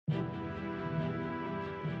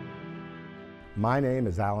My name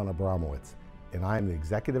is Abramowitz, and I am the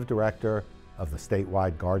Executive Director of the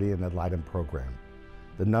statewide Guardian Ad Litem program.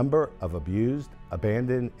 The number of abused,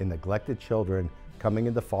 abandoned, and neglected children coming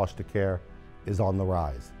into foster care is on the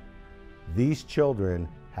rise. These children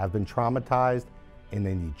have been traumatized, and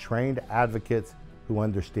they need trained advocates who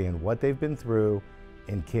understand what they've been through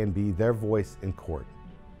and can be their voice in court.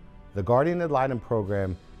 The Guardian Ad Litem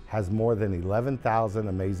program has more than 11,000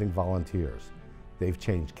 amazing volunteers. They've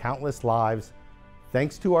changed countless lives.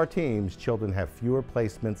 Thanks to our teams, children have fewer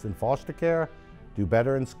placements in foster care, do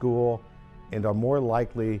better in school, and are more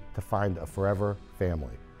likely to find a forever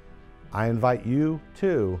family. I invite you,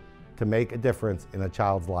 too, to make a difference in a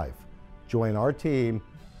child's life. Join our team.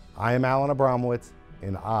 I am Abramowitz,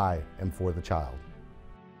 and I am for the child.